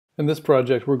In this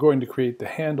project, we're going to create the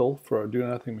handle for our Do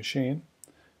Nothing machine.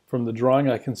 From the drawing,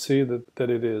 I can see that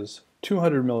it is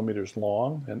 200 millimeters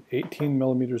long and 18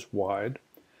 millimeters wide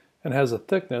and has a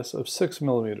thickness of 6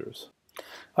 millimeters.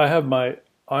 I have my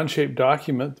Onshape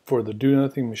document for the Do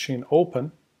Nothing machine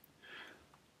open.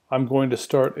 I'm going to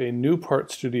start a new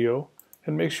part studio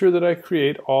and make sure that I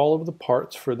create all of the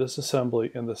parts for this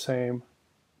assembly in the same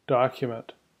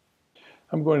document.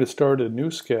 I'm going to start a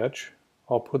new sketch.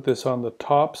 I'll put this on the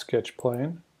top sketch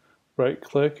plane, right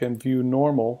click and view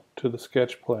normal to the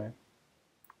sketch plane.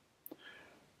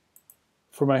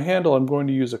 For my handle, I'm going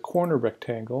to use a corner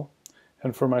rectangle,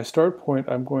 and for my start point,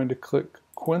 I'm going to click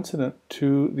coincident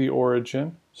to the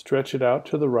origin, stretch it out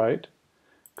to the right,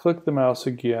 click the mouse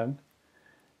again,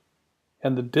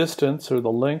 and the distance or the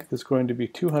length is going to be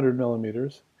 200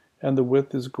 millimeters, and the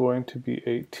width is going to be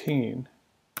 18.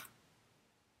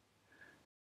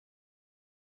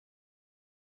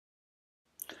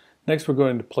 Next, we're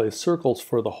going to place circles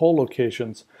for the hole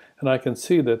locations, and I can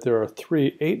see that there are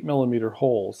 3 8mm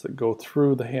holes that go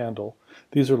through the handle.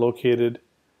 These are located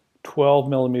 12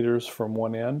 millimeters from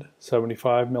one end,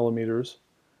 75 millimeters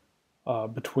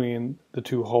between the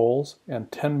two holes,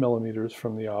 and 10 millimeters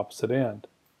from the opposite end.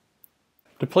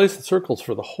 To place the circles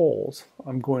for the holes,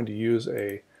 I'm going to use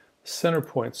a center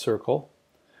point circle,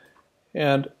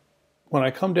 and when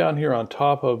I come down here on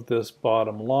top of this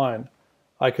bottom line,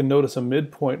 I can notice a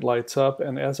midpoint lights up,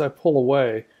 and as I pull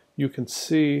away, you can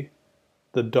see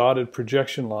the dotted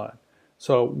projection line.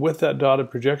 So with that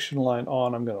dotted projection line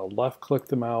on, I'm going to left click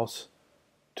the mouse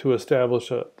to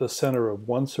establish the center of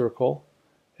one circle,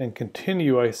 and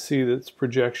continue. I see its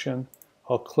projection.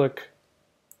 I'll click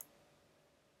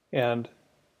and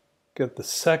get the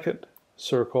second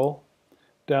circle.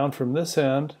 Down from this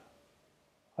end,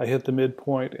 I hit the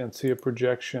midpoint and see a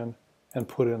projection and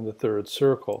put in the third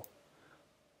circle.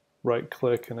 Right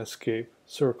click and escape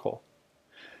circle.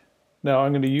 Now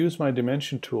I'm going to use my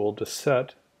dimension tool to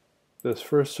set this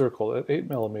first circle at 8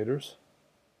 millimeters,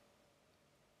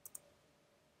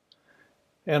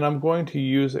 and I'm going to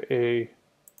use a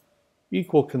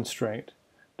equal constraint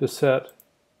to set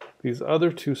these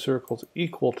other two circles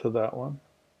equal to that one.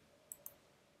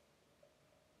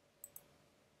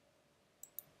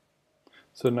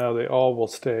 So now they all will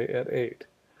stay at 8.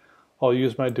 I'll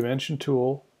use my dimension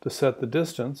tool to set the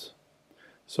distance.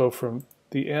 So from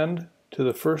the end to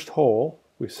the first hole,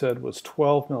 we said was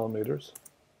 12 millimeters.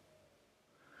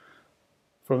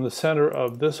 From the center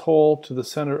of this hole to the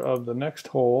center of the next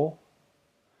hole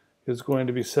is going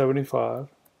to be 75.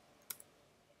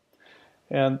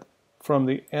 And from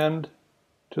the end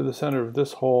to the center of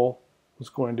this hole is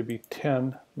going to be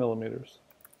 10 millimeters.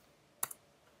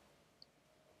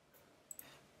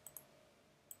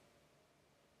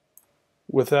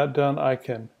 With that done, I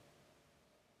can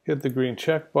hit the green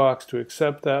check box to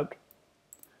accept that.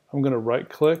 I'm going to right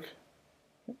click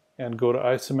and go to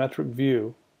isometric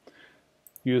view,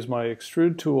 use my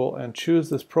extrude tool and choose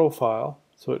this profile,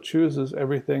 so it chooses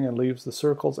everything and leaves the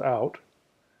circles out,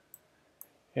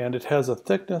 and it has a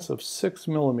thickness of 6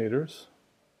 millimeters,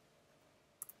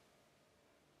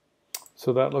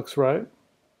 so that looks right.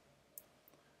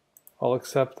 I'll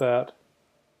accept that,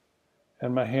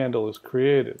 and my handle is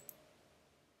created.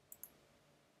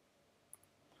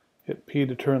 Hit P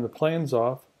to turn the planes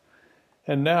off,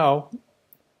 and now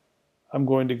I'm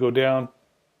going to go down.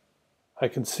 I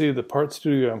can see the part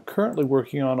studio I'm currently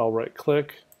working on. I'll right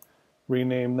click,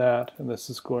 rename that, and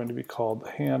this is going to be called the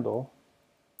handle,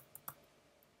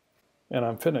 and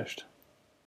I'm finished.